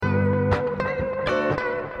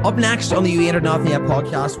Up next on the You Ain't Heard Nothing Yet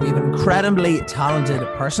podcast, we have an incredibly talented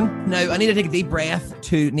person. Now, I need to take a deep breath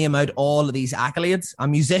to name out all of these accolades. A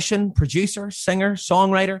musician, producer, singer,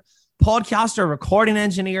 songwriter, podcaster, recording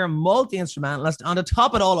engineer, multi-instrumentalist, and to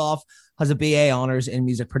top it all off, has a BA honours in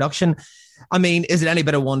music production. I mean, is it any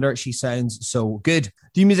bit of wonder she sounds so good?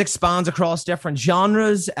 The music spans across different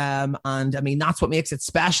genres, and I mean, that's what makes it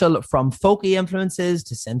special, from folky influences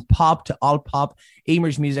to synth pop to alt pop.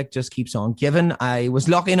 Emer's music just keeps on giving. I was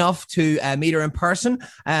lucky enough to meet her in person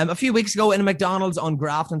a few weeks ago in a McDonald's on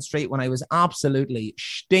Grafton Street when I was absolutely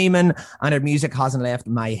steaming, and her music hasn't left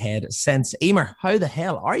my head since. Emer, how the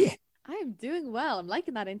hell are you? I'm doing well. I'm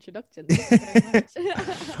liking that introduction. Thank you very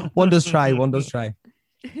much. One does try.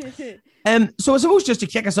 So I suppose just to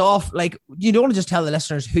kick us off, like, you don't want to just tell the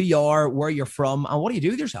listeners who you are, where you're from, and what do you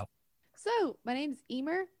do with yourself? So my name's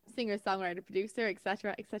Emer, singer, songwriter, producer,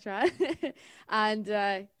 etc., etc. And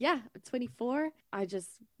I'm 24. I just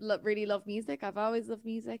really love music. I've always loved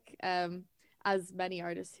music, as many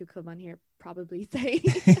artists who come on here probably say.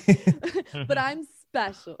 But I'm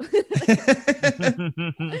special.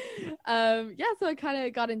 So I kind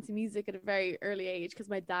of got into music at a very early age because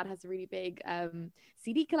my dad has a really big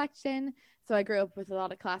CD collection. So I grew up with a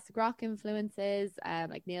lot of classic rock influences,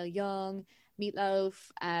 like Neil Young, Meatloaf,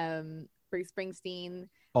 Bruce Springsteen.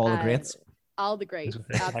 All the greats. All the greats,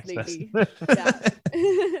 absolutely. Yeah.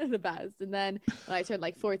 The best. And then when I turned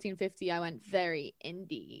like 14, 50, I went very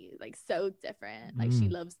indie, like so different. Like she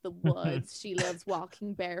loves the woods. She loves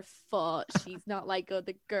walking barefoot. She's not like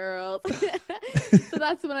other girls. So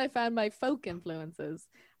that's when I found my folk influences,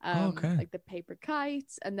 like the Paper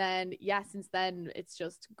Kite. And then, since then it's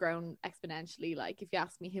just grown exponentially. Like if you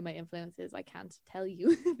ask me who my influence is, I can't tell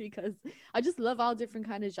you because I just love all different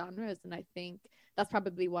kind of genres. And I think that's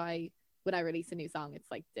probably why when I release a new song,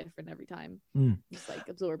 it's like different every time. Just like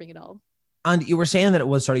absorbing it all. And you were saying that it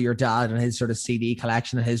was sort of your dad and his sort of CD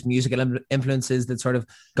collection and his musical influences that sort of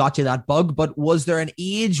got you that bug. But was there an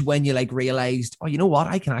age when you like realized, oh, you know what,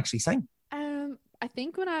 I can actually sing? I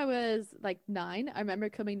think when I was like 9, I remember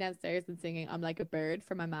coming downstairs and singing "I'm Like a Bird"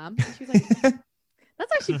 for my mom. And she was like,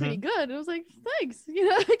 that's actually pretty good. And I was like, thanks.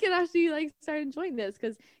 I can actually like start enjoying this,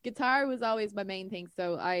 because guitar was always my main thing.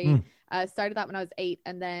 So I started that when I was 8.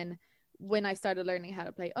 And then when I started learning how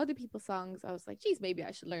to play other people's songs, I was like, geez, maybe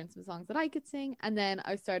I should learn some songs that I could sing. And then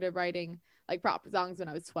I started writing like proper songs when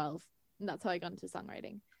I was 12. And that's how I got into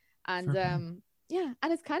songwriting. And and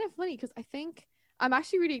it's kind of funny because I think I'm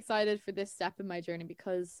actually really excited for this step in my journey,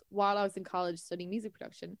 because while I was in college studying music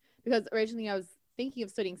production, because originally I was thinking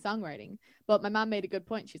of studying songwriting, but my mom made a good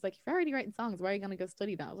point. She's like, if you're already writing songs, why are you going to go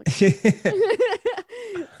study that? I was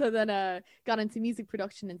like, so then got into music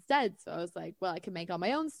production instead. So I was like, well, I can make all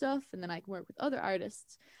my own stuff and then I can work with other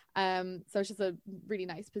artists. So it's just a really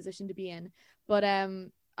nice position to be in. But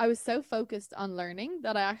I was so focused on learning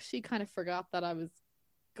that I actually kind of forgot that I was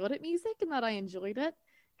good at music and that I enjoyed it.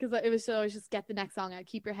 Because it was always just get the next song out,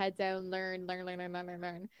 keep your head down, learn.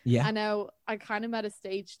 Yeah. And now I kind of at a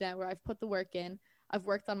stage now where I've put the work in. I've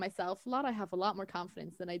worked on myself a lot. I have a lot more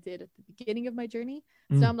confidence than I did at the beginning of my journey.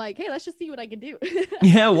 So I'm like, hey, let's just see what I can do.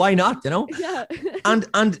 Yeah, why not? Yeah.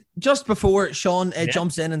 And just before Sean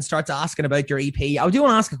jumps in and starts asking about your EP, I do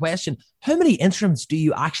want to ask a question. How many instruments do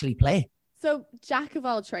you actually play? So jack of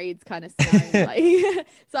all trades kind of sound like.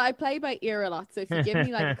 So I play by ear a lot. So if you give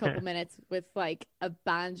me like a couple minutes with like a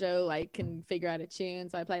banjo, I can figure out a tune.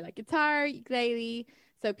 So I play like guitar, ukulele,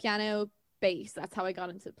 so piano, bass. That's how I got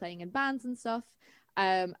into playing in bands and stuff.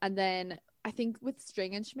 And then I think with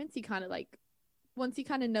string instruments, you kind of like, once you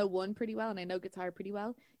kind of know one pretty well, and I know guitar pretty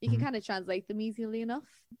well, you can kind of translate them easily enough.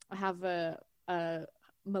 I have a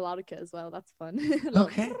melodica as well. That's fun.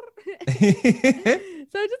 Okay.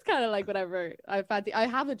 So just kind of like whatever I fancy. I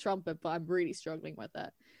have a trumpet, but I'm really struggling with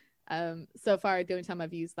it. So far the only time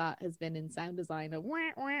I've used that has been in sound design,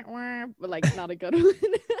 but like not a good one.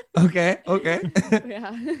 Okay.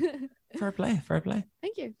 Yeah. Fair play.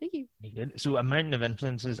 Thank you. Very good. So a mountain of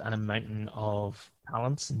influences and a mountain of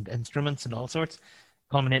talents and instruments and all sorts.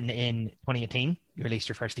 Culminating in 2018, you released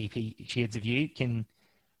your first EP, Shades of You.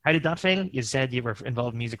 How did that feel? You said you were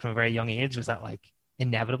involved in music from a very young age. Was that like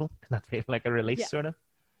inevitable? Did that feel like a release sort of?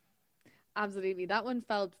 Absolutely. That one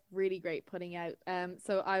felt really great putting out.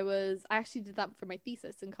 So I actually did that for my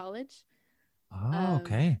thesis in college. Oh,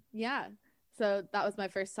 okay. Yeah. So that was my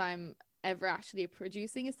first time ever actually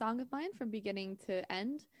producing a song of mine from beginning to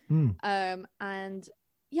end. And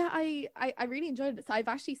yeah, I really enjoyed it. So I've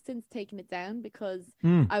actually since taken it down because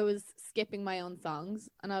I was skipping my own songs,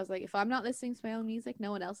 and I was like, if I'm not listening to my own music,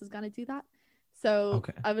 no one else is going to do that. So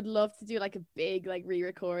Okay. I would love to do like a big like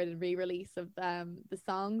re-record and re-release of the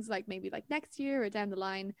songs, like maybe like next year or down the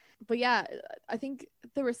line. But yeah, I think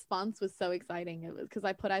the response was so exciting. It was because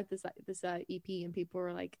I put out this EP and people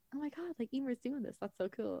were like, "Oh my god, like Emer's doing this. That's so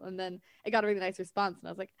cool." And then it got a really nice response, and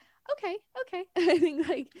I was like, "Okay, okay." I think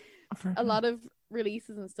like a lot of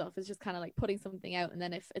releases and stuff is just kind of like putting something out, and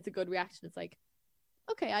then if it's a good reaction, it's like,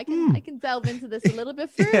 okay, I can delve into this a little bit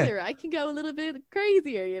further. I can go a little bit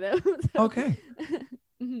crazier, you know. So, Okay.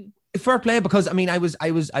 mm-hmm. Fair play, because I mean, I was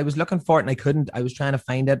looking for it and I couldn't. I was trying to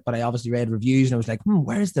find it, but I obviously read reviews and I was like,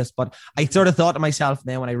 where is this? But I sort of thought to myself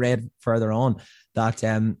then when I read further on that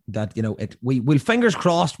we'll fingers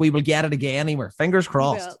crossed we will get it again, Emer. Fingers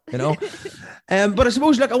crossed, you know. But I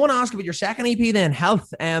suppose, look, I want to ask about your second EP then,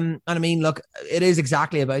 Health. And I mean, look, it is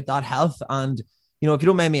exactly about that health. And if you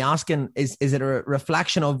don't mind me asking, is it a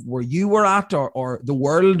reflection of where you were at or the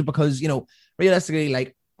world? Because, realistically,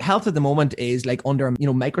 like, health at the moment is like under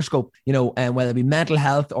a microscope, and whether it be mental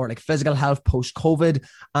health or like physical health post COVID,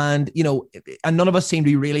 and and none of us seem to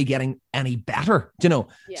be really getting any better, Yeah.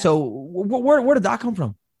 So where did that come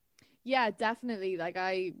from? Yeah, definitely. Like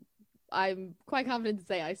I'm quite confident to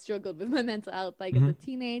say I struggled with my mental health like as a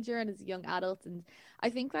teenager and as a young adult, and I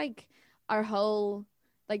think like our whole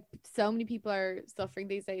so many people are suffering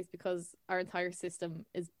these days because our entire system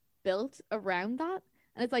is built around that.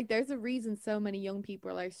 And it's like, there's a reason so many young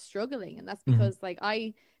people are struggling. And that's because like,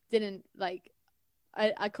 I didn't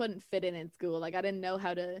I couldn't fit in school. Like, I didn't know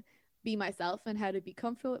how to be myself and how to be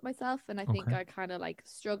comfortable with myself. And I think I kind of like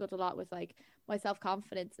struggled a lot with like my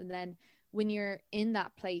self-confidence. And then when you're in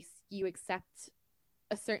that place, you accept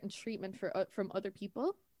a certain treatment from other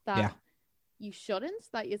people that you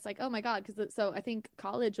shouldn't, that it's like, oh my God. So I think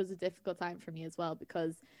college was a difficult time for me as well,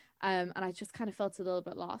 because and I just kind of felt a little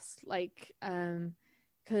bit lost.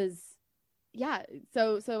 Because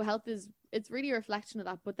so health it's really a reflection of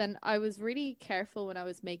that. But then I was really careful when I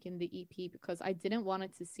was making the EP, because I didn't want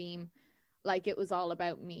it to seem like it was all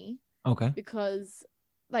about me. Okay. Because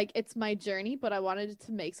like, it's my journey, but I wanted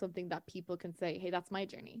to make something that people can say, hey, that's my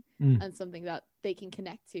journey, and something that they can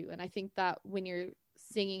connect to. And I think that when you're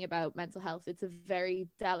singing about mental health, it's a very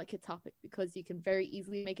delicate topic, because you can very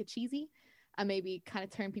easily make it cheesy and maybe kind of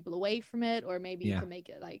turn people away from it, or maybe you can make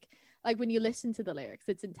it like when you listen to the lyrics,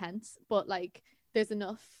 it's intense, but like there's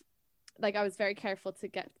enough. Like, I was very careful to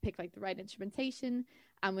pick like the right instrumentation,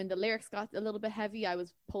 and when the lyrics got a little bit heavy, I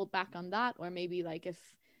was pulled back on that. Or maybe like if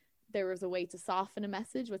there was a way to soften a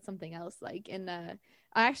message with something else, like I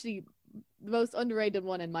actually, the most underrated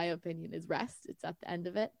one in my opinion is Rest. It's at the end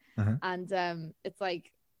of it, and it's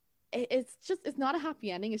like it's not a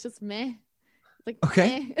happy ending. It's just meh. Like,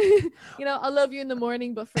 okay, I love you in the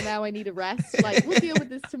morning, but for now I need a rest. Like, we'll deal with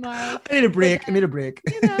this tomorrow. I need a break. I need a break.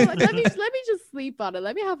 Like, let me just sleep on it.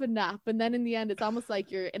 Let me have a nap. And then in the end, it's almost like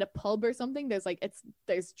you're in a pub or something. There's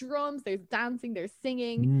drums, there's dancing, there's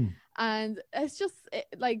singing, and it's just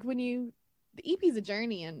like the EP is a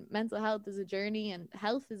journey, and mental health is a journey, and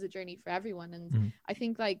health is a journey for everyone. And I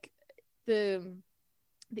think like the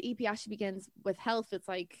EP actually begins with health. It's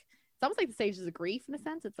almost like the stages of grief in a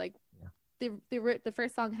sense. It's like the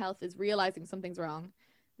first song, Health, is realizing something's wrong.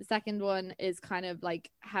 The second one is kind of like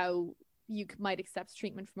how you might accept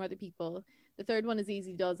treatment from other people. The third one is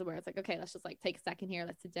Easy Does It, where it's like, okay, let's just like take a second here,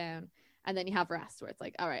 let's sit down. And then you have Rest, where it's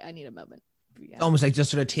like, all right, I need a moment. Almost like just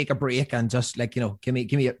sort of take a break and just like, give me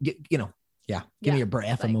me a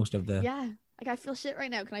breath, like, of most of the like, I feel shit right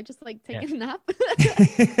now, can I just like take a nap?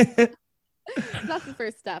 That's the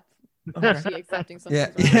first step, actually accepting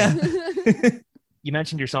something's wrong. You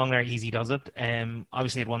mentioned your song there, Easy Does It.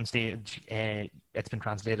 Obviously at one stage it's been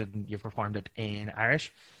translated and you've performed it in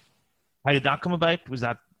Irish. How did that come about?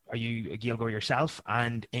 Are you a Gaeilgeoir yourself?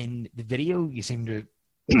 And in the video you seem to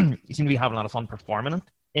be having a lot of fun performing it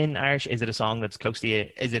in Irish. Is it a song that's close to you?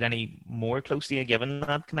 Is it any more close to you given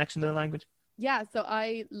that connection to the language? Yeah, so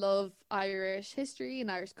I love Irish history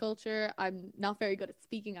and Irish culture. I'm not very good at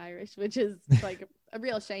speaking Irish, which is like a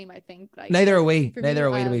real shame, I think. Like, neither are we, to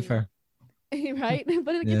be fair. Right,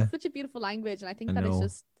 but it's such a beautiful language, and I think it's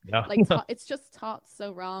just it's just taught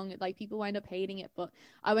so wrong. Like, people wind up hating it. But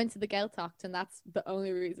I went to the Gaeltacht, and that's the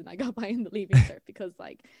only reason I got by in the Leaving Cert, because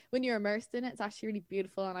like when you're immersed in it, it's actually really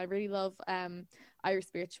beautiful, and I really love Irish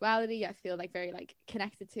spirituality. I feel like very like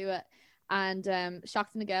connected to it. And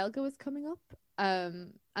Seachtain na Gaeilge was coming up,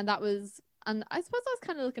 and I suppose I was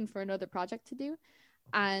kind of looking for another project to do,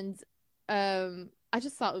 and I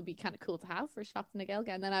just thought it would be kind of cool to have for Seachtain na Gaeilge.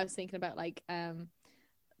 And then I was thinking about like the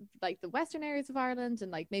western areas of Ireland,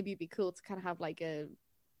 and like maybe it'd be cool to kind of have like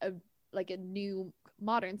a new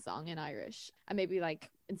modern song in Irish, and maybe like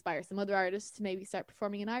inspire some other artists to maybe start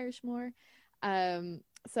performing in Irish more.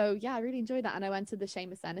 So yeah, I really enjoyed that, and I went to the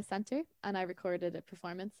Seamus Ennis Centre and I recorded a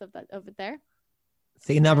performance of it there.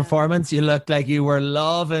 Seeing that performance, you looked like you were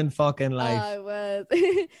loving fucking life. I was.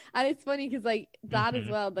 And it's funny because like that as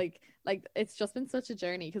well, like it's just been such a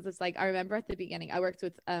journey, because it's like I remember at the beginning I worked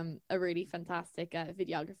with a really fantastic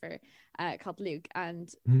videographer called Luke, and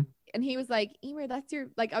he was like, Emer, that's your,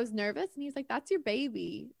 like, I was nervous, and he was like, that's your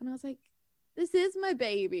baby, and I was like, this is my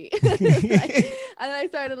baby. Like, and I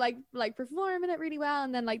started like performing it really well,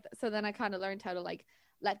 and then like so then I kind of learned how to like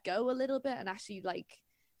let go a little bit and actually like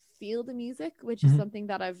feel the music, which is something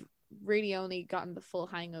that I've really only gotten the full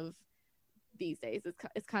hang of these days.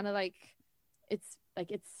 It's kind of like it's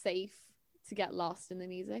safe to get lost in the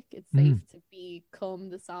music. It's safe to become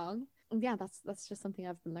the song. And yeah, that's just something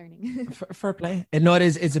I've been learning. Fair play. No,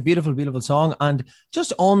 it's a beautiful, beautiful song. And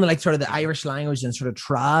just on the like sort of the Irish language and sort of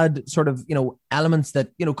trad sort of, you know, elements that,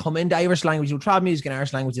 you know, come into Irish language. You know, trad music and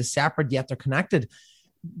Irish language is separate, yet they're connected.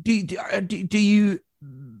 Do you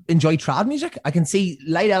enjoy trad music? I can see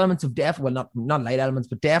light elements of not light elements,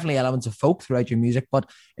 but definitely elements of folk throughout your music. But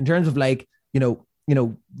in terms of like, you know,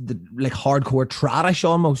 the like hardcore tradish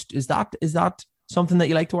almost, is that something that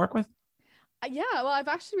you like to work with? Yeah, well, I've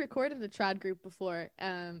actually recorded a trad group before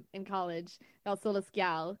in college called Solas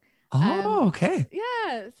Gal. Oh, okay.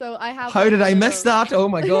 Yeah, so I have. How did I miss that? Oh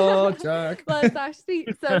my god, Jack. Well, it's actually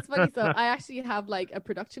it's funny. So I actually have like a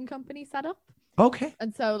production company set up. Okay.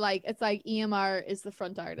 And so like it's like EMR is the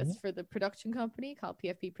front artist for the production company called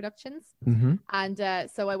PFP Productions. And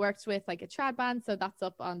so I worked with like a trad band, so that's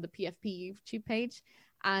up on the PFP YouTube page.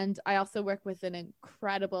 And I also work with an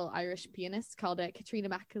incredible Irish pianist called Katrina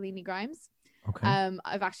McAleeny Grimes. Okay.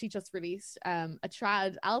 I've actually just released a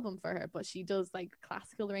trad album for her, but she does like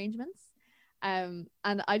classical arrangements. And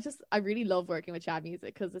I really love working with trad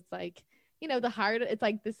music, because it's like, you know, it's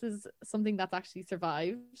like this is something that's actually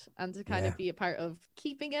survived, and to kind of be a part of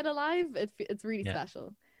keeping it alive, it's really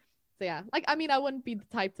special. So yeah, like, I mean, I wouldn't be the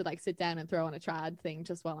type to like sit down and throw on a trad thing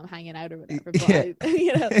just while I'm hanging out or whatever,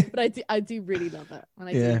 but I do really love it, and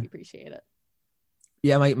I do really appreciate it.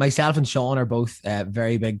 Yeah, myself and Sean are both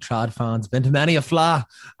very big trad fans. Been to many a fla,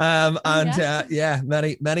 many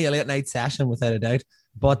a late night session without a doubt.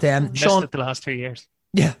 But Sean, the last 2 years.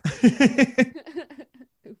 Yeah.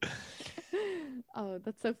 Oh,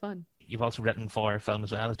 that's so fun. You've also written for film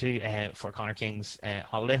as well too, for Connor King's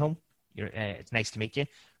Holiday Home. It's nice to meet you.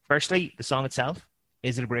 Firstly, the song itself,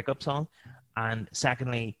 is it a breakup song? And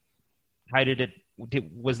secondly, how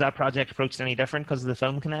was that project approached any different because of the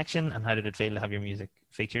film connection? And how did it feel to have your music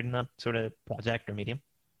featured in that sort of project or medium?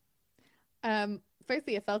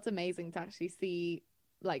 Firstly, it felt amazing to actually see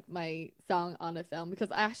like my song on a film,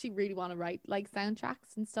 because I actually really want to write like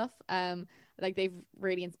soundtracks and stuff. Like they've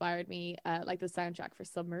really inspired me, like the soundtrack for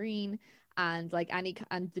Submarine and like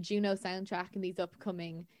and the Juno soundtrack, and these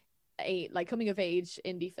upcoming like coming of age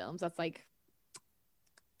indie films. That's like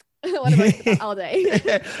what about all day.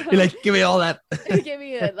 You're like, give me all that. Give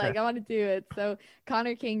me it. Like, I want to do it. So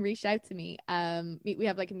Connor King reached out to me. We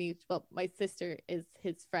have like a mutual, my sister is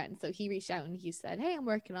his friend, so he reached out and he said, hey, I'm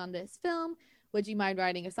working on this film, would you mind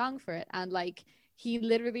writing a song for it? And like, he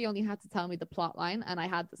literally only had to tell me the plot line and I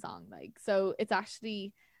had the song. Like, so it's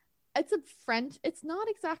not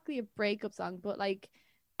exactly a breakup song, but like,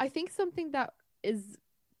 I think something that is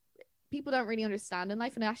people don't really understand in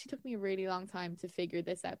life. And it actually took me a really long time to figure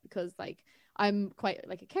this out, because like, I'm quite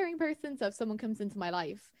like a caring person. So if someone comes into my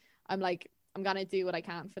life, I'm like, I'm going to do what I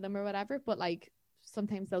can for them or whatever. But like,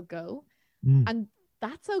 sometimes they'll go and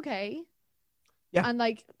that's okay. Yeah. And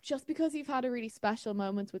like, just because you've had a really special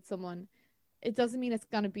moment with someone, it doesn't mean it's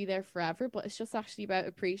going to be there forever, but it's just actually about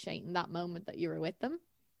appreciating that moment that you were with them.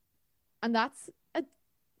 And that's like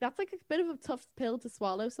a bit of a tough pill to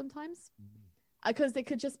swallow sometimes, because it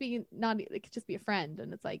could just be a friend,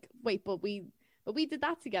 and it's like, wait, but we did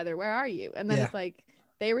that together. Where are you? And then it's like,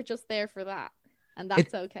 they were just there for that, and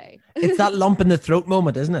that's okay. It's that lump in the throat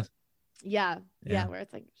moment, isn't it? Yeah, where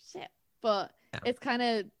it's like, shit. But it's kind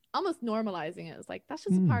of almost normalizing it. It's like, that's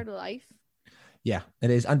just a part of life. Yeah, it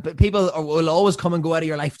is. And people will always come and go out of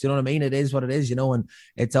your life. Do you know what I mean? It is what it is, you know, and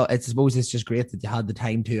it's I suppose it's just great that you had the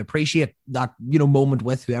time to appreciate that, you know, moment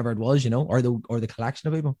with whoever it was, you know, or the collection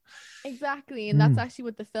of people. Exactly. And that's actually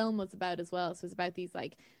what the film was about as well. So it's about these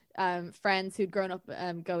like friends who'd grown up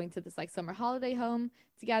going to this like summer holiday home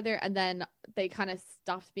together, and then they kind of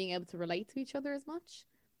stopped being able to relate to each other as much.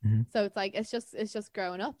 So it's like, it's just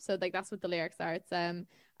growing up. So like, that's what the lyrics are. It's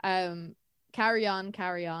carry on,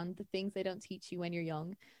 the things they don't teach you when you're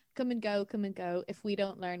young. Come and go. If we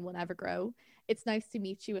don't learn, we'll never grow. It's nice to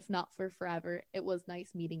meet you, if not for forever. It was nice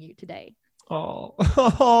meeting you today.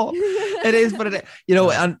 Oh, it is, but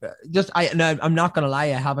and I'm not gonna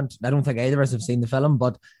lie, I don't think either of us have seen the film,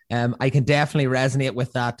 but I can definitely resonate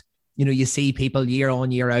with that. You see people year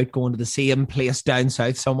on year out going to the same place down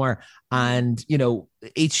south somewhere, and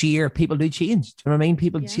each year people do change. Do you know what I mean?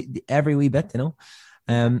 People every wee bit,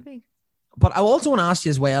 Exactly. But I also want to ask you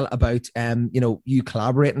as well about, you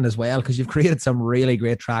collaborating as well, because you've created some really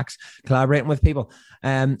great tracks collaborating with people.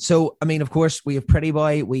 So, I mean, of course, we have Pretty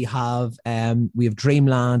Boy, we have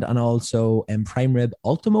Dreamland, and also Prime Rib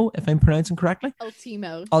Ultimo, if I'm pronouncing correctly.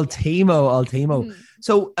 Ultimo.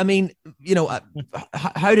 So, I mean,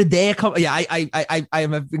 how did they come? Yeah, I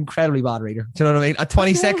am an incredibly bad reader. Do you know what I mean? At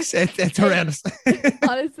 26, it's horrendous.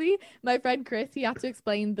 Honestly, my friend Chris, he had to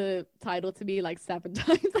explain the title to me like 7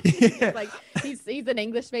 times. Like he's an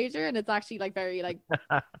English major, and it's actually like very like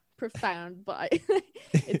profound, but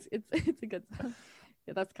it's a good song.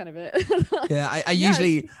 Yeah, that's kind of it. Yeah, I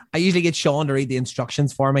usually get Sean to read the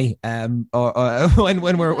instructions for me, or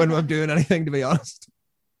when I'm doing anything, to be honest.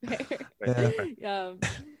 Yeah.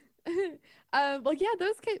 Well, yeah,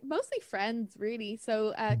 those mostly friends, really.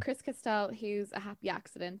 So Chris Castell, who's a Happy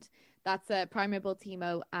Accident, that's a Primeval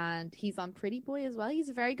Timo, and he's on Pretty Boy as well. He's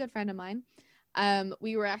a very good friend of mine.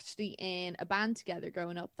 We were actually in a band together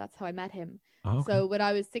growing up. That's how I met him. Oh, okay. So when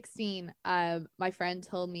I was 16, my friend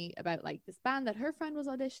told me about like this band that her friend was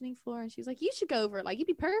auditioning for, and she was like, "You should go over it. Like, you'd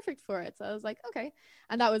be perfect for it." So I was like, "Okay."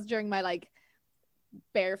 And that was during my like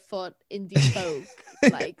barefoot indie folk,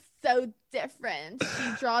 like so different.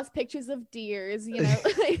 She draws pictures of deers,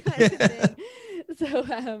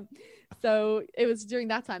 so it was during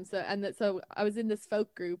that time. So I was in this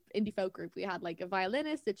indie folk group. We had like a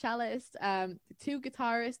violinist, a cellist, 2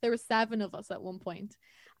 guitarists. There were 7 of us at one point,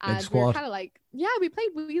 and we were kind of like, we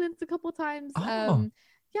played Whelan's a couple of times.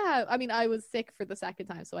 Yeah, I mean, I was sick for the second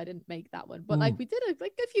time, so I didn't make that one. But like, we did a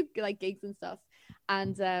few like gigs and stuff,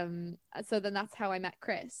 and so then that's how I met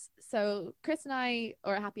Chris. So Chris and I,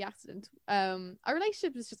 or a Happy Accident, our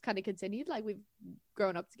relationship has just kind of continued. Like, we've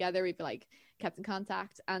grown up together, we've like kept in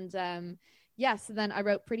contact, and so then I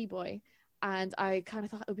wrote Pretty Boy, and I kind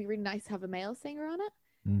of thought it would be really nice to have a male singer on it.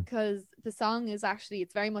 Because the song is actually,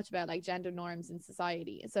 it's very much about like gender norms in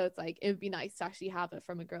society, so it's like it would be nice to actually have it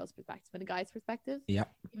from a girl's perspective and a guy's perspective, even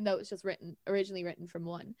though it's just originally written from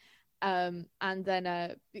one. And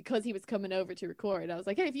then because he was coming over to record, I was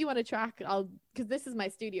like, "Hey, if you want a track, because this is my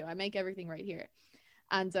studio, I make everything right here."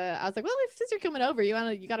 And I was like, "Well, since you're coming over, you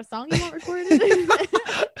got a song you want recorded?"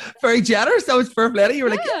 Very generous. That was fair play. You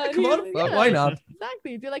were like, "Come on, why not?"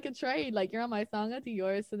 Exactly. Do like a trade. Like, you're on my song, I'll do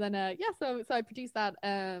yours. So then, so I produced that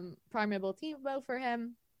Primeval Timo for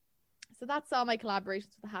him. So that's all my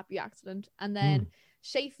collaborations with the Happy Accident. And then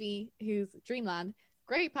Shafee, who's Dreamland,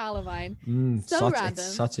 great pal of mine. Random.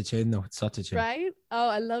 It's such a tune, though. It's such a tune, right? Oh,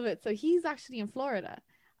 I love it. So he's actually in Florida,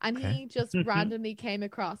 and he just randomly came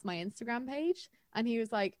across my Instagram page. And he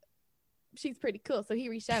was like, "She's pretty cool." So he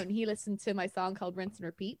reached out and he listened to my song called Rinse and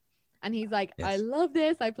Repeat. And he's like, "I love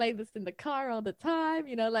this. I play this in the car all the time."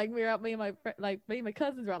 Like, we were out, me and my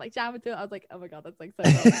cousins were all like jamming to it. I was like, "Oh my God, that's like so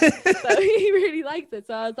cool." So he really liked it.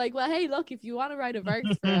 So I was like, "Well, hey, look, if you want to write a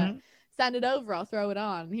verse for it, send it over. I'll throw it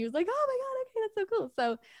on." And he was like, "Oh my God, okay, that's so cool."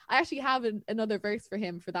 So I actually have another verse for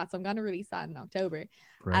him for that. So I'm going to release that in October.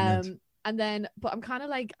 Brilliant. And then, but I'm kind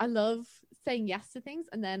of like, I love saying yes to things,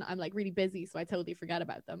 and then I'm like really busy, so I totally forget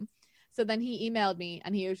about them. So then he emailed me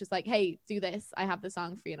and he was just like, "Hey, do this. I have the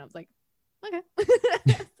song for you." And I was like, "Okay."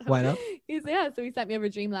 So why not? So he sent me over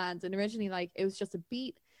Dreamland, and originally like it was just a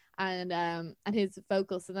beat and his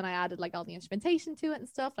vocals. So then I added like all the instrumentation to it and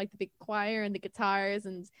stuff, like the big choir and the guitars,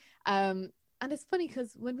 and it's funny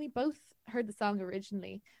because when we both heard the song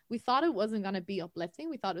originally, we thought it wasn't gonna be uplifting.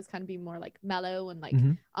 We thought it was kind of be more like mellow and like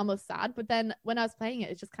almost sad. But then when I was playing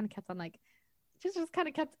it just kind of kept on like just kind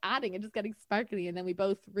of kept adding and just getting sparkly, and then we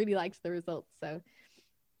both really liked the results. So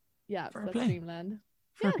yeah, that's Dreamland.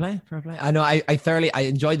 Fair play. I know I thoroughly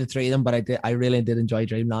enjoyed the 3 of them, but I really did enjoy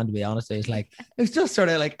Dreamland, to be honest. It was like, it was just sort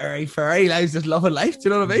of like airy fairy. I was just loving life. Do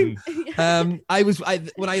you know what I mean?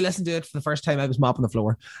 When I listened to it for the first time, I was mopping the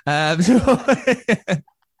floor. That's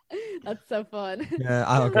so fun. Yeah,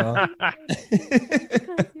 oh God.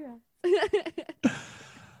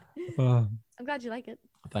 I'm glad you like it.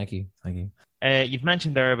 Thank you. You've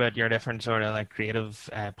mentioned there about your different sort of like creative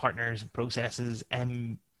partners and processes.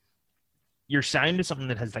 Your sound is something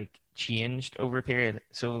that has like changed over a period.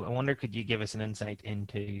 So I wonder, could you give us an insight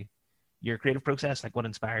into your creative process? Like, what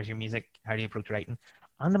inspires your music? How do you approach writing?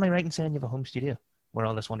 And am I right in saying you have a home studio where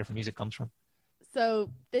all this wonderful music comes from?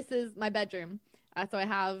 So this is my bedroom. So I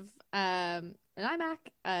have an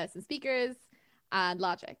iMac, some speakers, and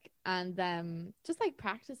Logic, and just like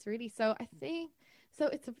practice really. So I think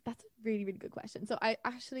that's a really, really good question. So I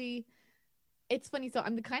actually, it's funny. So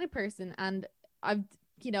I'm the kind of person, and I've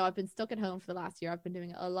I've been stuck at home for the last year. I've been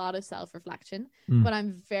doing a lot of self-reflection, but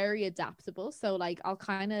I'm very adaptable. So like I'll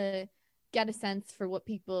kind of get a sense for what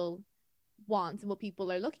people want and what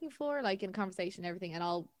people are looking for, like in conversation and everything, and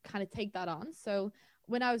I'll kind of take that on. So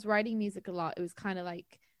when I was writing music a lot, it was kind of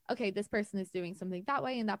like, okay, this person is doing something that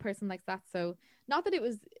way and that person likes that. So not that it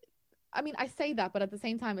was, I mean, I say that, but at the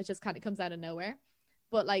same time, it just kind of comes out of nowhere.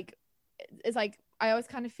 But like, it's like, I always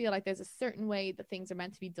kind of feel like there's a certain way that things are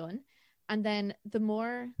meant to be done. And then the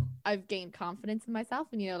more I've gained confidence in myself,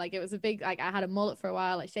 and like it was a big, like I had a mullet for a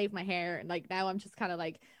while, I shaved my hair, and like now I'm just kind of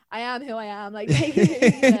like, I am who I am, like taking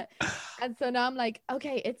it. And so now I'm like,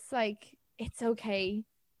 okay, it's like, it's okay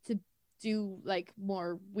to do like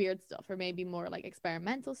more weird stuff or maybe more like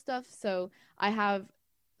experimental stuff. So I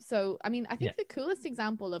mean, I think the coolest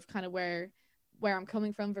example of kind of where I'm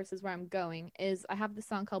coming from versus where I'm going is I have this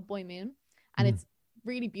song called Boy Moon, and it's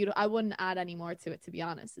really beautiful. I wouldn't add any more to it, to be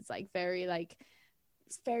honest. It's like very like,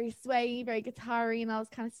 it's very sway, very guitar-y and all this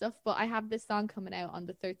kind of stuff. But I have this song coming out on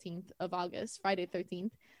the 13th of August, Friday 13th,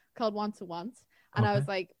 called Want to Want. And I was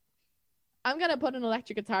like, I'm gonna put an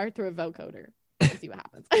electric guitar through a vocoder and see what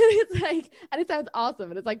happens. And it's like, and it sounds awesome.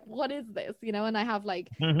 And it's like, what is this? And I have like,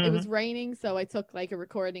 it was raining, so I took like a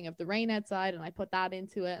recording of the rain outside and I put that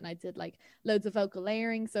into it, and I did like loads of vocal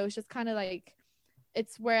layering. So it's just kind of like,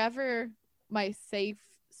 it's wherever my safe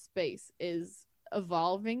space is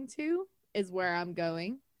evolving to is where I'm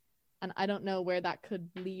going. And I don't know where that could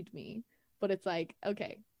lead me, but it's like,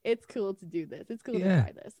 okay, it's cool to do this. It's cool to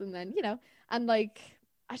try this. And then, and like,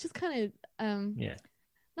 I just kind of,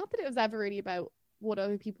 not that it was ever really about what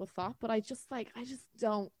other people thought, but I just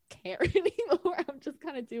don't care anymore. I'm just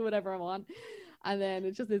kind of do whatever I want. And then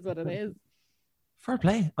it just is what it is. Fair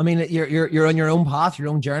play. I mean, you're on your own path, your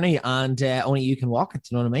own journey, and only you can walk it.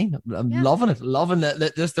 You know what I mean? I'm loving it,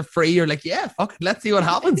 that just the free. You're like, yeah, fuck it, let's see what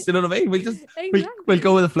happens. You know what I mean? We'll just we'll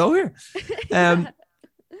go with the flow here.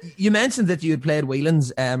 You mentioned that you had played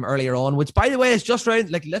Whelan's earlier on, which, by the way, is just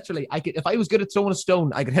round. Like literally, I could, if I was good at throwing a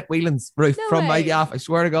stone, I could hit Whelan's roof from my gaff. I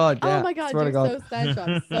swear to God. Oh my God, you're so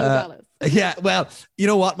stand-up, so jealous. Yeah, well, you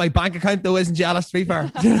know what? My bank account though isn't jealous. To be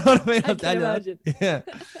fair, you know what I mean? I can imagine. Yeah.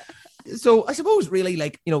 So I suppose really,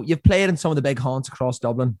 like, you've played in some of the big haunts across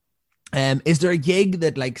Dublin. Is there a gig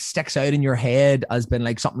that like sticks out in your head as been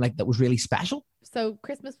like something like that was really special? So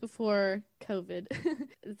Christmas before COVID,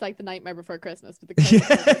 it's like the nightmare before Christmas, but the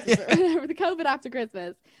COVID, the COVID after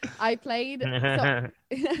Christmas, I played.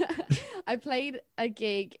 I played a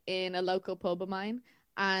gig in a local pub of mine,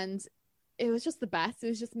 and it was just the best. It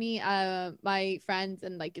was just me, my friends,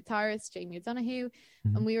 and like guitarist Jamie O'Donoghue,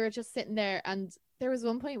 and we were just sitting there, and there was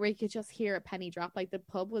one point where you could just hear a penny drop. Like the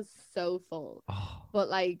pub was so full, but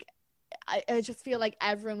like I just feel like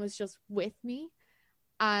everyone was just with me.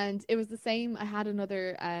 And it was the same. I had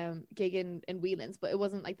another gig in Whelan's, but it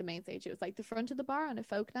wasn't like the main stage. It was like the front of the bar on a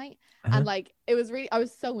folk night. And like, it was really, I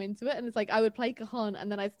was so into it. And it's like, I would play cajon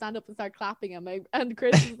and then I'd stand up and start clapping. And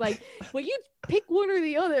Chris was like, well, you pick one or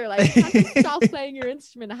the other. Like, you can't stop playing your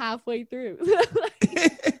instrument halfway through.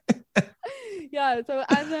 Yeah. So,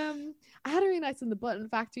 and I had a really nice in the Button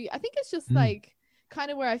Factory. I think it's just like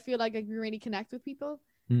kind of where I feel like I can really connect with people.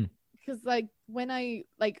 Because like when I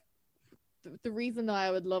like, the reason that I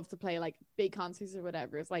would love to play like big concerts or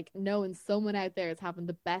whatever is like knowing someone out there is having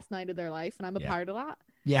the best night of their life, and I'm a part of that.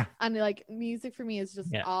 Yeah. And like music for me is just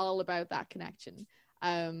all about that connection.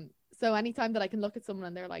 So anytime that I can look at someone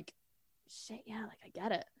and they're like, shit, yeah, like I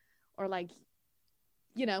get it, or like,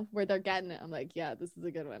 where they're getting it, I'm like, yeah, this is a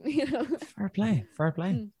good one. Fair play.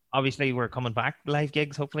 Obviously, we're coming back live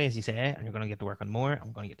gigs, hopefully, as you say, and you're going to get to work on more.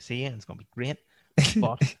 I'm going to get to see you, and it's going to be great.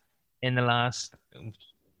 But in the last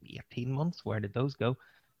 18 months, where did those go?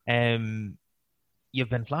 You've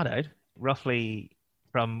been flat out, roughly,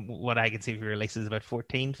 from what I can see of your releases, about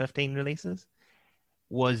 14, 15 releases.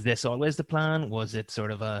 Was this always the plan? Was it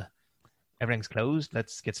sort of a everything's closed,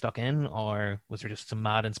 let's get stuck in? Or was there just some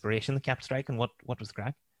mad inspiration that kept striking? What was the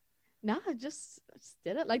crack? No, I just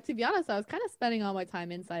did it. Like, to be honest, I was kind of spending all my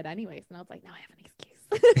time inside anyways, and I was like, no, I have an excuse.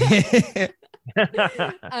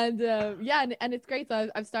 And and it's great. So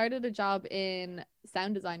I've started a job in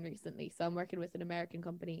sound design recently. So I'm working with an American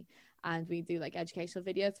company, and we do like educational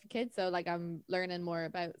videos for kids. So like I'm learning more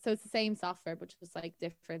about, so it's the same software but just like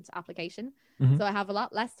different application. So I have a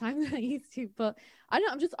lot less time than I used to, but I don't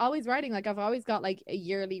know, I'm just always writing. Like I've always got like a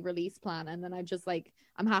yearly release plan, and then I just like,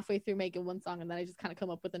 I'm halfway through making one song and then I just kind of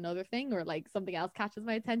come up with another thing, or like something else catches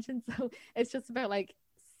my attention. So it's just about like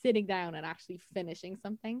sitting down and actually finishing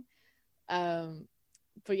something.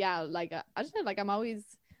 But yeah, like I don't know, like I'm always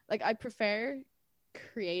like I prefer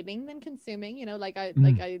creating than consuming, you know, like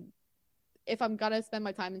I if I'm gonna spend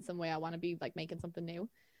my time in some way, I want to be like making something new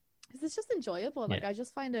because it's just enjoyable. Like I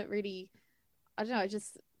just find it really, I don't know, I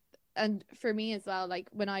just, and for me as well, like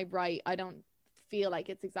when I write, I don't feel like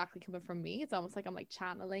it's exactly coming from me. It's almost like I'm like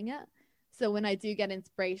channeling it. So when I do get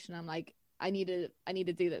inspiration, I'm like, I need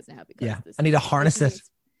to do this now because I need to harness it.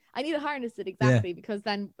 I need to harness it exactly because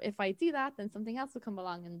then if I do that, then something else will come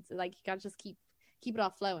along, and like you gotta just keep it all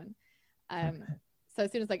flowing. So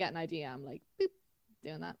as soon as I get an idea, I'm like, boop,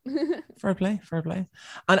 doing that. Fair play.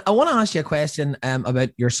 And I want to ask you a question about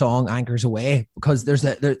your song "Anchors Away" because there's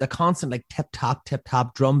the constant like tip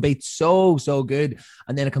tap drum beat, so good,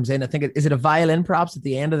 and then it comes in. I think is it a violin perhaps at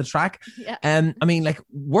the end of the track? Yeah. I mean, like,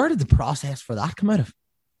 where did the process for that come out of?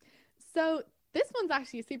 So this one's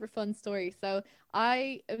actually a super fun story. So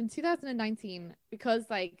in 2019, because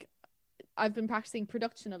like I've been practicing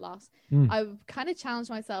production a lot, I've kind of challenged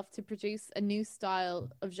myself to produce a new style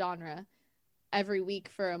of genre every week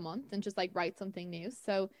for a month and just like write something new.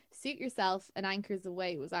 So Suit Yourself and Anchors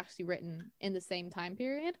Away was actually written in the same time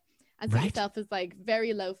period. And Suit Yourself is like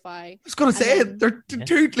very lo-fi. I was gonna say they're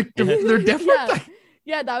different.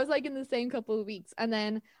 Yeah, that was like in the same couple of weeks. And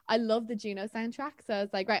then I love the Juno soundtrack. So I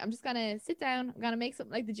was like, right, I'm just gonna sit down, I'm gonna make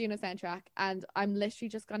something like the Juno soundtrack, and I'm literally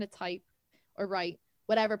just gonna type or write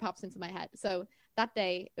whatever pops into my head. So that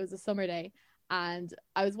day, it was a summer day, and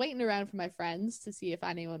I was waiting around for my friends to see if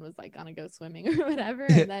anyone was like gonna go swimming or whatever.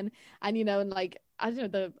 And you know, and like I don't know,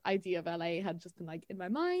 the idea of LA had just been like in my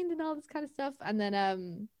mind and all this kind of stuff. And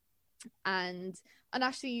then and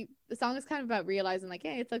actually the song is kind of about realizing like,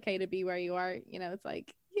 hey, it's okay to be where you are, you know, it's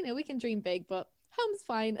like, you know, we can dream big, but home's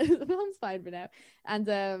fine. Home's fine for now. And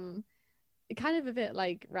kind of a bit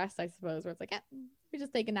like Rest, I suppose, where it's like, we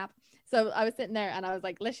just take a nap. So I was sitting there and I was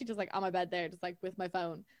like literally just like on my bed there, just like with my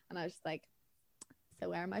phone, and I was just like, so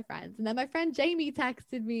where are my friends? And then my friend Jamie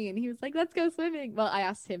texted me and he was like, let's go swimming. Well, I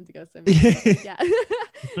asked him to go swimming. Yeah.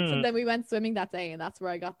 So then we went swimming that day, and that's where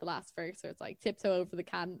I got the last verse. So it's like tiptoe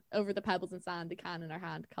over the pebbles and sand, the can in our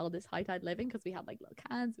hand, called this high tide living, because we had like little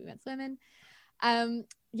cans, we went swimming.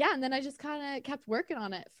 Yeah, and then I just kind of kept working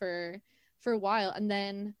on it for a while, and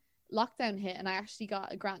then lockdown hit, and I actually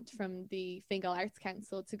got a grant from the Fingal Arts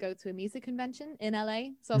Council to go to a music convention in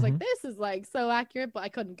LA. So I was like, this is like so accurate, but I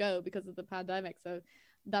couldn't go because of the pandemic. So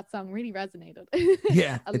that song really resonated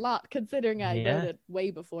a lot, considering I wrote it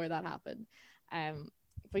way before that happened.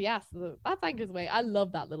 But yes, that's Anchors Away. I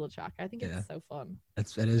love that little track. I think it's so fun.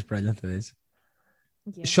 It is brilliant. It is.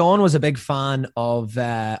 Yeah. Sean was a big fan of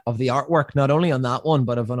the artwork, not only on that one,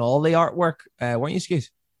 but on all the artwork. Weren't you, Skews?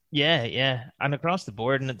 Yeah. And across the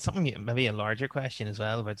board, and it's something, maybe a larger question as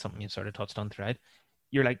well, about something you've sort of touched on throughout.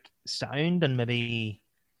 Your like sound and maybe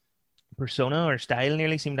persona or style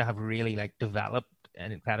nearly seem to have really like developed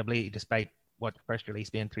and incredibly, despite what first release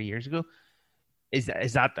being 3 years ago. Is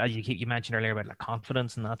that you mentioned earlier about like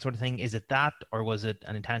confidence and that sort of thing? Is it that, or was it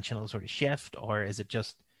an intentional sort of shift, or is it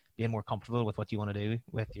just being more comfortable with what you want to do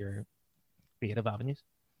with your creative avenues?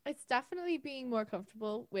 It's definitely being more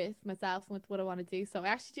comfortable with myself and with what I want to do. So I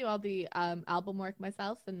actually do all the album work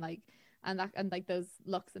myself, and those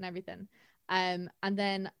looks and everything. And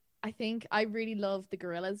then I think I really loved the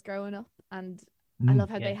Gorillaz growing up, and I love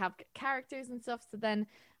how they have characters and stuff. So then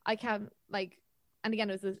I can like, and again,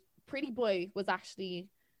 it was Pretty Boy was actually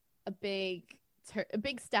a big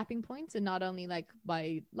stepping point in not only like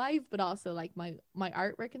my life, but also like my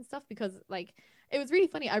artwork and stuff, because like it was really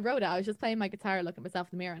funny. I wrote it. I was just playing my guitar, looking at myself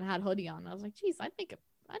in the mirror, and I had a hoodie on. And I was like, geez, I'd make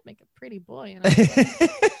a pretty boy. And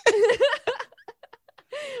I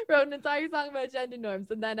wrote an entire song about gender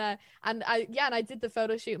norms. And then and I did the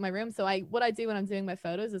photo shoot in my room. So what I do when I'm doing my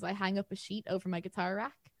photos is I hang up a sheet over my guitar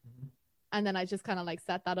rack, and then I just kind of like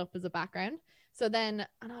set that up as a background. So then,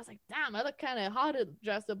 and I was like, damn, I look kind of hot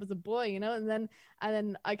dressed up as a boy, you know? And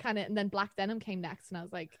then black denim came next. And I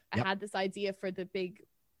was like, I had this idea for the big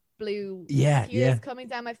blue tears coming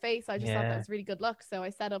down my face. I just thought that was a really good look. So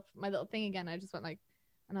I set up my little thing again. I just went like,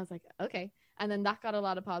 and I was like, okay. And then that got a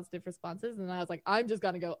lot of positive responses. And I was like, I'm just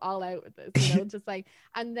going to go all out with this, you know, just like,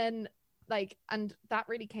 and then like, and that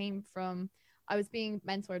really came from, I was being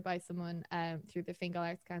mentored by someone through the Fingal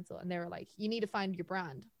Arts Council. And they were like, you need to find your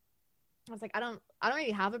brand. I was like, I don't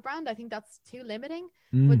really have a brand. I think that's too limiting.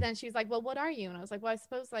 But then she was like, well, what are you? And I was like, well, I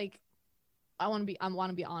suppose like I want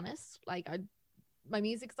to be honest. Like my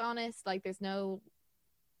music's honest. Like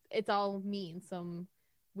it's all me in some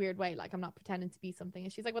weird way. Like I'm not pretending to be something.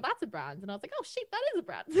 And she's like, well, that's a brand. And I was like, oh shit, that is a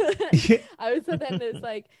brand. So then it's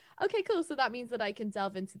like, okay, cool. So that means that I can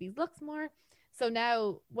delve into these looks more. So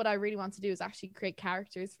now what I really want to do is actually create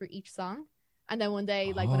characters for each song. And then one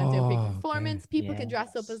day, like when I'm doing a big performance, people can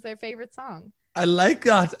dress up as their favorite song. I like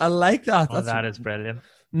that. Oh, that is brilliant.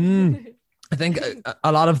 I think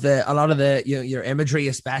a lot of the your imagery,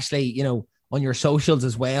 especially, you know, on your socials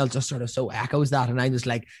as well, just sort of so echoes that. And I'm just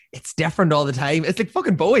like, it's different all the time. It's like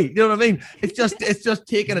fucking Bowie. You know what I mean? It's just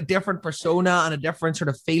taking a different persona and a different sort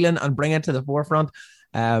of feeling and bring it to the forefront.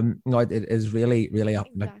 No, it is really, really up,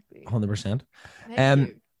 Exactly. like 100%. Thank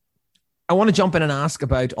you. I want to jump in and ask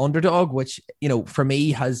about Underdog, which, you know, for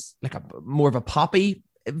me has like a more of a poppy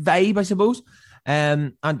vibe, I suppose.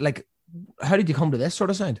 And like, how did you come to this sort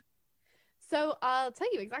of sound? So I'll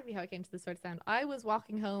tell you exactly how I came to this sort of sound. I was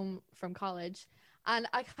walking home from college, and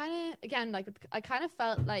I kind of, again, like I kind of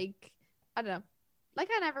felt like, I don't know, like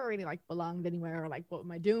I never really like belonged anywhere, or like what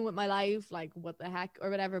am I doing with my life, like what the heck or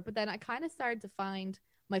whatever. But then I kind of started to find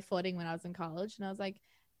my footing when I was in college, and I was like,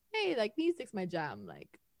 hey, like music's my jam,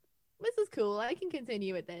 like this is cool, I can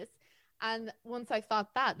continue with this. And once I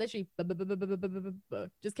thought that, literally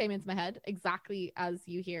just came into my head exactly as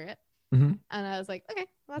you hear it. Mm-hmm. And I was like, okay,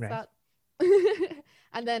 well, that's Right. that.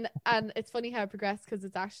 and it's funny how it progressed, because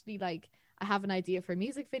it's actually like I have an idea for a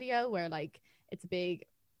music video where like it's a big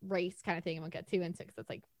race kind of thing. I won't get too into it because it's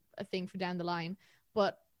like a thing for down the line.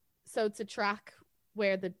 But so to track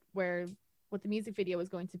where what the music video was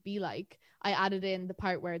going to be like, I added in the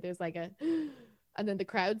part where there's like a and then the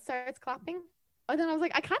crowd starts clapping. And then I was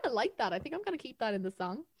like, I kind of like that. I think I'm gonna keep that in the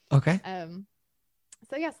song. Okay.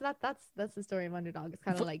 So yeah, so that's the story of Underdog. It's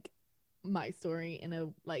kind of like my story in a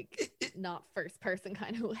like not first person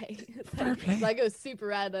kind of way. It's like it was super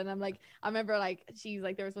red, and I'm like, I remember like she's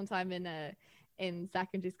like, there was one time in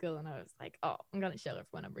secondary school, and I was like, oh, I'm gonna show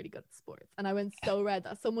everyone I'm really good at sports, and I went so red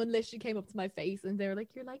that someone literally came up to my face and they were like,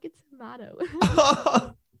 you're like a tomato.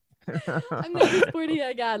 I'm never sporty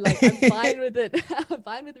again. Like I'm fine with it. I'm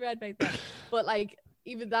fine with the red face. But like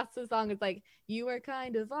even that's the song. It's like, you are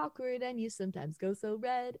kind of awkward and you sometimes go so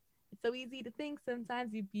red. It's so easy to think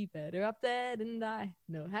sometimes you'd be better off dead, and I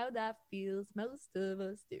know how that feels. Most of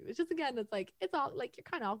us do. It's just, again, it's like, it's all like you're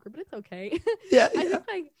kind of awkward, but it's okay. Yeah. I think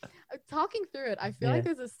like talking through it, I feel like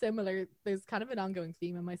there's kind of an ongoing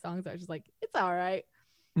theme in my songs that are just like, it's all right.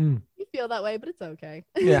 You feel that way, but it's okay.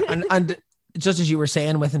 Yeah, and just as you were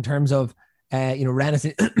saying, with in terms of you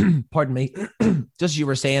know, pardon me, just as you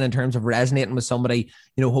were saying, in terms of resonating with somebody,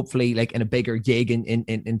 you know, hopefully like in a bigger gig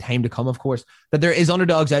in time to come, of course, that there is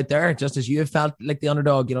underdogs out there, just as you have felt like the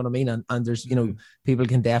underdog, you know what I mean? And there's, you know, people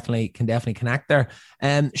can definitely connect there.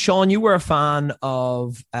 Sean, you were a fan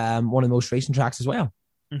of one of the most recent tracks as well.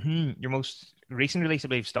 Your most recent release, I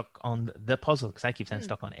believe, stuck on the puzzle, because I keep saying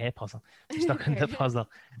stuck on a puzzle. Stuck on the puzzle.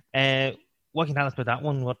 What can you tell us about that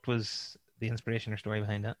one? What was the inspiration or story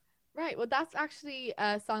behind that? Right. Well, that's actually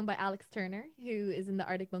a song by Alex Turner, who is in the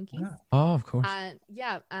Arctic Monkeys. Oh, of course. And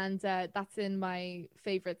yeah, and that's in my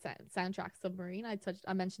favorite soundtrack, Submarine.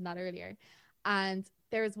 I mentioned that earlier. And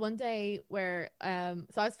there was one day where so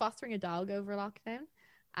I was fostering a dog over lockdown,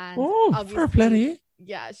 and fair play to you.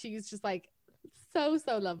 Yeah, she was just like so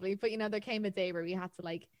lovely. But you know, there came a day where we had to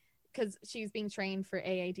like, because she's being trained for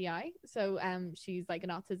AADI, so she's like an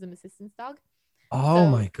autism assistance dog. Oh, so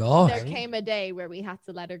my God. There came a day where we had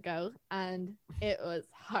to let her go, and it was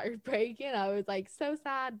heartbreaking. I was like so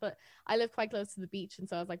sad, but I live quite close to the beach, and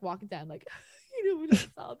so I was like walking down like, you know,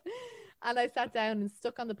 sob. And I sat down, and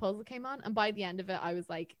Stuck on the Puzzle came on, and by the end of it, I was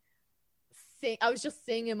like, I was just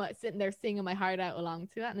sitting there singing my heart out along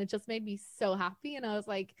to it, and it just made me so happy. And I was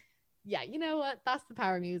like, yeah, you know what? That's the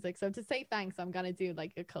power of music. So to say thanks, I'm gonna do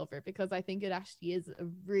like a cover, because I think it actually is a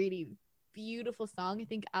really beautiful song. I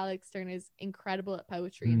think Alex Turner is incredible at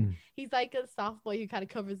poetry. And he's like a soft boy who kind of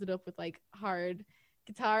covers it up with like hard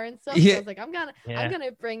guitar and stuff. So I was like, I'm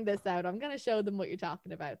gonna bring this out. I'm gonna show them what you're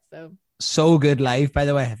talking about. So good live, by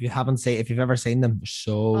the way. If you've ever seen them,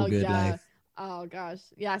 good live. Oh gosh,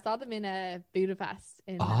 yeah, I saw them in Budapest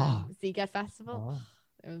in Ziget Festival.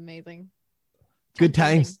 It was amazing. Good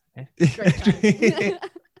times. Great times.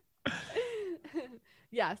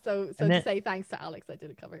 Yeah, so to say thanks to Alex, I did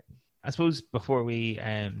a cover. I suppose before we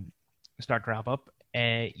start to wrap up,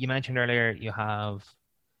 you mentioned earlier you have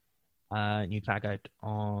a new track out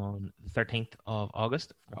on the 13th of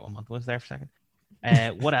August. I forgot what month it was there for a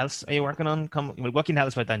second. What else are you working on? What can you tell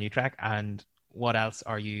us about that new track, and what else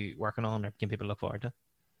are you working on, or can people look forward to?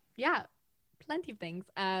 Yeah, plenty of things.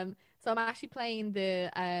 So I'm actually playing the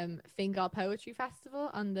Fingal Poetry Festival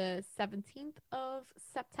on the 17th of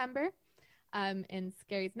September in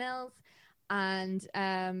Scaries Mills. And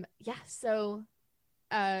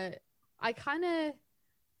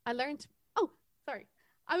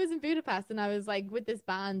I was in Budapest and I was like with this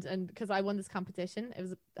band, and because I won this competition, it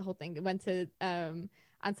was the whole thing. It went to and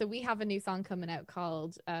so we have a new song coming out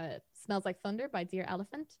called Smells Like Thunder by Dear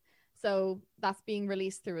Elephant. So that's being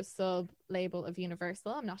released through a sub label of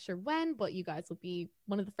Universal. I'm not sure when, but you guys will be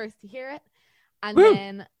one of the first to hear it. And Woo!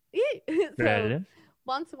 then so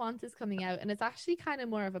Want to Want is coming out, and it's actually kind of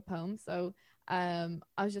more of a poem. So I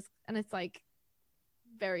was just, and it's like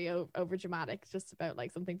very over dramatic, just about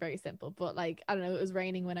like something very simple, but like I don't know, it was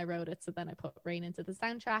raining when I wrote it, so then I put rain into the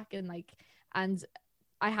soundtrack, and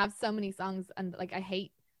I have so many songs, and like I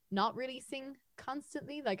hate not releasing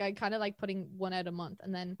constantly. Like I kind of like putting one out a month,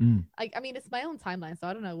 and then I mean it's my own timeline, so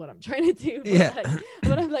I don't know what I'm trying to do,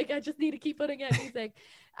 but I'm like I just need to keep putting out music.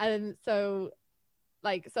 And so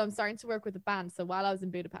I'm starting to work with a band. So while I was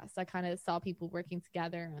in Budapest, I kind of saw people working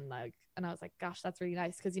together, and I was like, gosh, that's really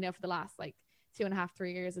nice, because for the last like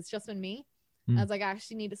 2.5-3 years it's just been me. I was like, I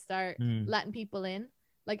actually need to start letting people in.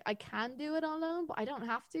 Like I can do it alone, but I don't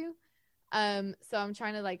have to. So I'm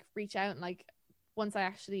trying to like reach out, and like once I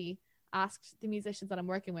actually asked the musicians that I'm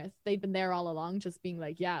working with, they've been there all along, just being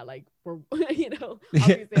like, yeah, like we're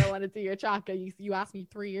obviously I want to do your track. You asked me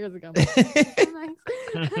 3 years ago. I'm like, oh,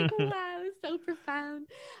 nice. Like, wow, it's so profound.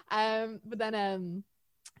 But then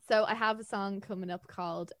so I have a song coming up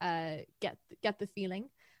called Get the Feeling.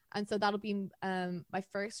 And so that'll be my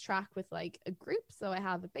first track with like a group. So I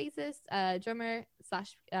have a bassist, drummer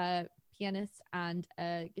 / pianist, and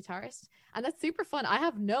a guitarist. And that's super fun. I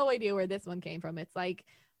have no idea where this one came from. It's like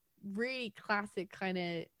really classic kind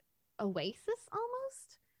of Oasis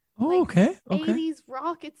almost. Oh, like okay. 80s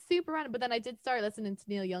rock. It's super random. But then I did start listening to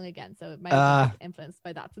Neil Young again, so it might have been influenced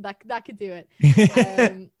by that. So that could do it.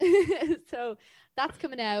 So that's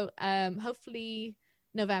coming out hopefully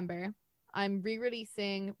November. I'm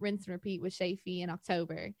re-releasing Rinse and Repeat with Shafi in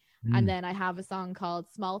October. And then I have a song called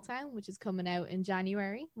Small Town, which is coming out in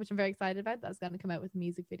January, which I'm very excited about. That's going to come out with a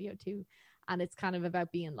music video too. And it's kind of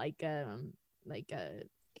about being like a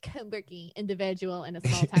quirky individual in a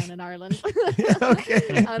small town in Ireland. Okay.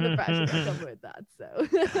 And the pressure that comes with that.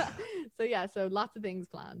 So lots of things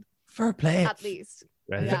planned. Fair play. At least.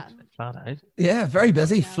 Right. Yeah. Flat out. Yeah, very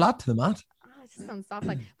busy. Yeah. Flat to the mat. It just sounds soft.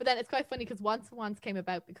 But then it's quite funny because once came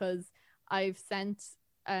about because I've sent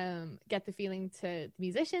Get the Feeling to the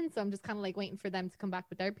musicians, so I'm just kind of like waiting for them to come back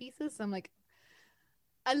with their pieces. So I'm like,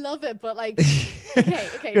 I love it, but like,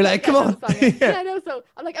 okay. You're like, come on. Yeah, I know. So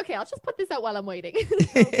I'm like, okay, I'll just put this out while I'm waiting.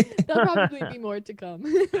 So there'll probably be more to come.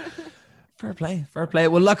 Fair play.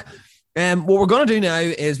 Well, look, what we're going to do now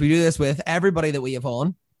is we do this with everybody that we have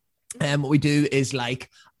on. What we do is like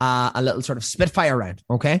a little sort of spitfire round,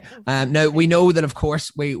 okay? Now we know that, of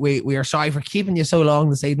course, we are sorry for keeping you so long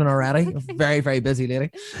this evening already. Very, very busy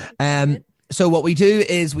lady. So what we do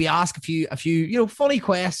is we ask a few funny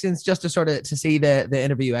questions just to sort of to see the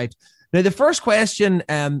interview out. Now the first question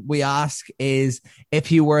we ask is, if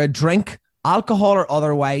you were a drink, alcohol or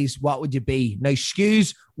otherwise, what would you be? Now,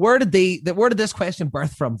 Skews, where did this question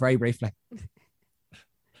birth from? Very briefly.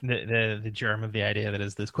 The germ of the idea that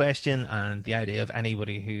is this question, and the idea of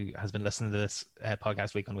anybody who has been listening to this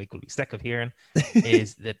podcast week on week will be sick of hearing,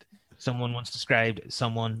 is that someone once described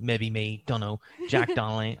someone, maybe me, don't know, Jack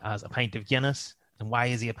Donnelly, as a pint of Guinness. And why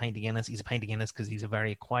is he a pint of Guinness? He's a pint of Guinness because he's a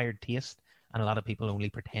very acquired taste, and a lot of people only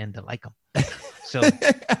pretend to like him. So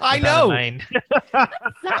I know.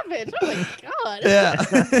 Savage. Oh my god. Yeah.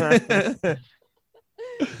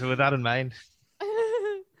 So with that in mind.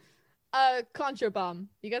 Contro bomb.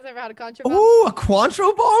 You guys ever had a Contro bomb? Oh, a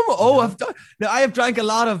Cointreau bomb? Oh, I have drank a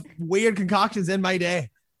lot of weird concoctions in my day.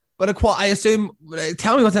 But I assume,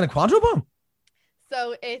 tell me what's in a Cointreau bomb.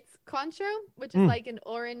 So it's Cointreau, which is like an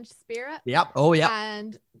orange spirit. Yep. Oh, yeah.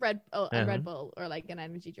 And Red Bull, or like an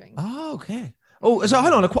energy drink. Oh, okay. Oh, so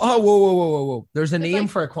hold on. Whoa. There's a name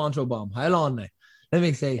for a Cointreau bomb. Hold on now. Let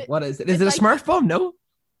me see. What is it? Is it a Smurf bomb? No?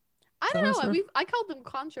 I don't know. I called them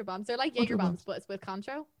Contro bombs. They're like Jaeger bombs, but it's with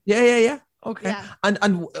Contro. Yeah. Okay. Yeah.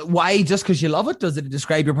 And why? Just because you love it? Does it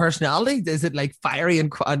describe your personality? Is it like fiery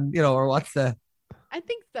and or what's the? I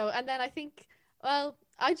think so. And then I think, well,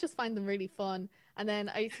 I just find them really fun. And then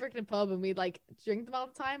I used to work in a pub and we'd like drink them all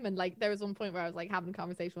the time. And like there was one point where I was like having a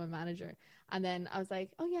conversation with my manager. And then I was like,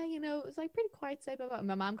 oh yeah, it was like pretty quiet today. Blah, blah. And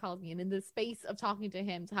my mom called me. And in the space of talking to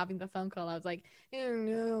him, to having the phone call, I was like,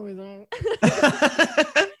 no.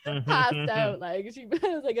 Passed out. Like I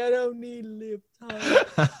was like, I don't need lip time.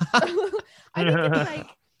 I think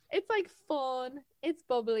it's like fun. It's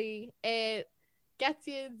bubbly. It gets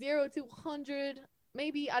you 0 to 100.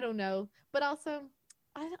 Maybe, I don't know. But also,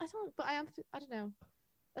 I don't know.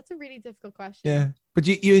 That's a really difficult question. Yeah. But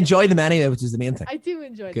you enjoy them anyway, which is the main thing. I do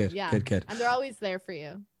enjoy them. Yeah. Good. And they're always there for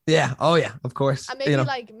you. Yeah. Oh yeah. Of course. And maybe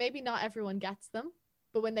maybe not everyone gets them,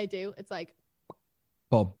 but when they do, it's like,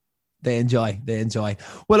 boom. They enjoy.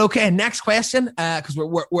 Well, okay. Next question, because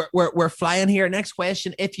we're flying here. Next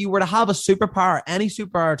question: if you were to have a superpower, any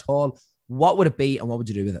superpower at all, what would it be, and what would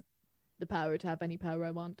you do with it? the power to have any power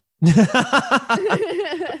I want.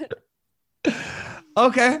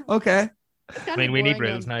 Okay. I mean, we need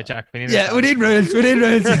rules now, Jack. We need rules.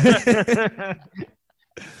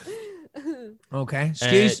 Okay.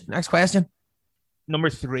 Excuse. Next question. Number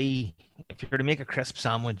 3. If you were to make a crisp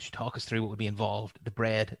sandwich, talk us through what would be involved. The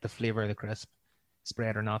bread, the flavor of the crisp.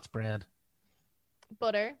 Spread or not spread?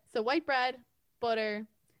 Butter. So white bread, butter,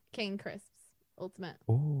 king crisps. Ultimate.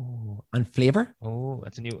 Oh, and flavor? Oh,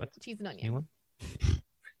 that's a new one. Cheese and onion. New one?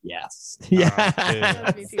 Yes. Yes.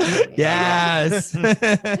 Yes.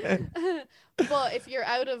 But if you're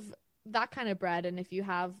out of that kind of bread, and if you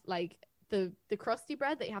have like the crusty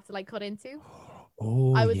bread that you have to like cut into,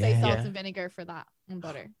 I would say salt and vinegar for that, and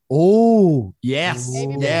butter. Oh, yes.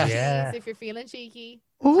 Maybe cheese if you're feeling cheeky.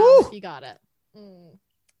 You got it.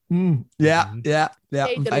 Yeah.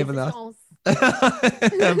 Hey, I'm fine that.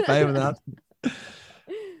 I'm fine that.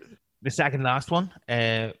 The second last one.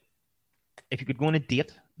 If you could go on a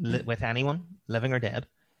date with anyone, living or dead,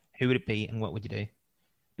 who would it be, and what would you do?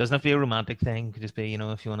 Doesn't have to be a romantic thing. It could just be,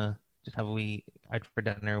 if you want to just have a wee out for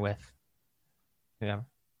dinner with whoever.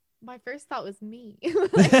 My first thought was me.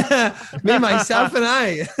 Me, myself, and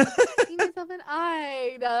I. Me, myself, and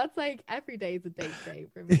I. No, that's like every day is a date day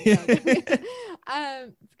for me. It's a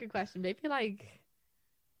good question. Maybe like,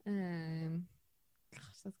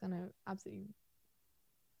 that's gonna absolutely.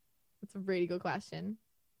 It's a really good question.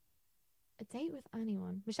 A date with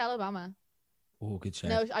anyone? Michelle Obama. Oh, good shot.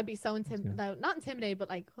 No, I'd be so intimidated. No, not intimidated, but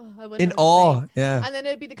like, I wouldn't. In awe, yeah. And then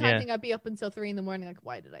it'd be the kind of thing I'd be up until 3 a.m. like,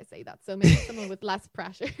 why did I say that? So maybe someone with less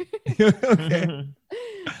pressure. Okay.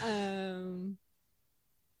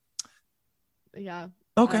 Yeah.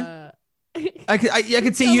 Okay. I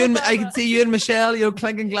could see you and Michelle,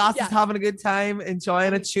 clinking glasses, having a good time,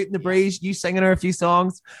 enjoying it, shooting the breeze, you singing her a few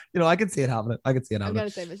songs. I could see it happening. I'm gonna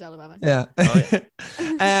say Michelle Obama. Yeah.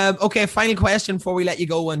 Okay, final question before we let you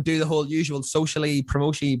go and do the whole usual socially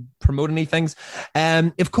promoting things.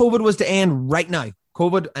 If COVID was to end right now,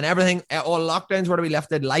 COVID and everything, all lockdowns were to be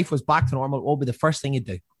lifted, life was back to normal, what would be the first thing you'd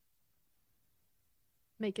do?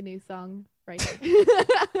 Make a new song, right?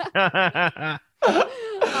 All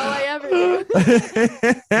I ever do.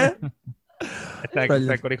 It's like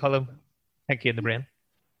what do you call them? Pinky in the brain.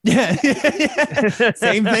 Yeah.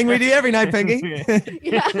 Same thing we do every night, Pinky.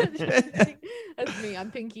 Yeah. That's me. I'm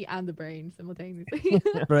Pinky and the brain simultaneously.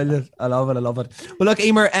 Brilliant. I love it. Well, look,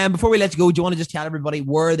 Emer, before we let you go, do you want to just tell everybody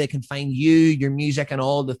where they can find you, your music, and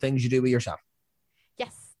all the things you do with yourself?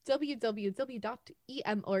 Yes.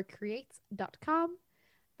 www.emorcreates.com.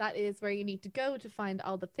 That is where you need to go to find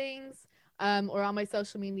all the things. Or on my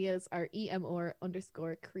social medias are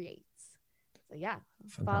EMR_creates. So yeah,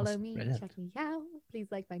 follow me, check me out. Please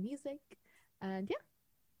like my music. And yeah.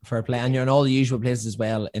 Fair play. And you're in all the usual places as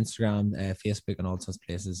well, Instagram, Facebook, and all sorts of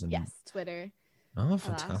places. And... Yes, Twitter. Oh,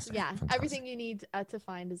 fantastic. Yeah, everything you need to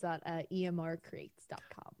find is at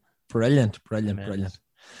emrcreates.com. Brilliant.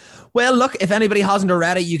 Well, look, if anybody hasn't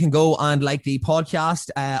already, you can go and like the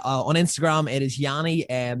podcast on Instagram. It is Yanni,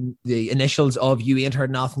 the initials of You Ain't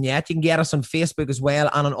Heard Nothing Yet. You can get us on Facebook as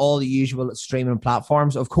well and on all the usual streaming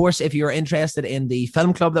platforms. Of course, if you're interested in the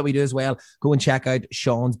film club that we do as well, go and check out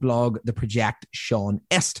Sean's blog, The Project Sean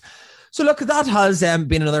Est. So look, that has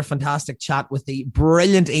been another fantastic chat with the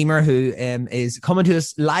brilliant Emer, who is coming to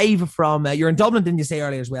us live from, you're in Dublin, didn't you say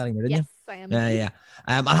earlier as well, Emer, didn't you? Yes, I am. Yeah.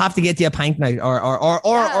 I'll have to get you a pint now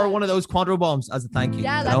or one of those Quadro bombs as a thank you.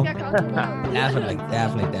 Yeah, let's get Quadro bombs. Definitely.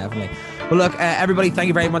 Well, look, everybody, thank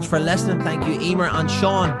you very much for listening. Thank you, Emer and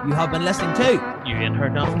Sean. You have been listening to You Ain't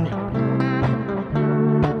Heard Nothing Yet.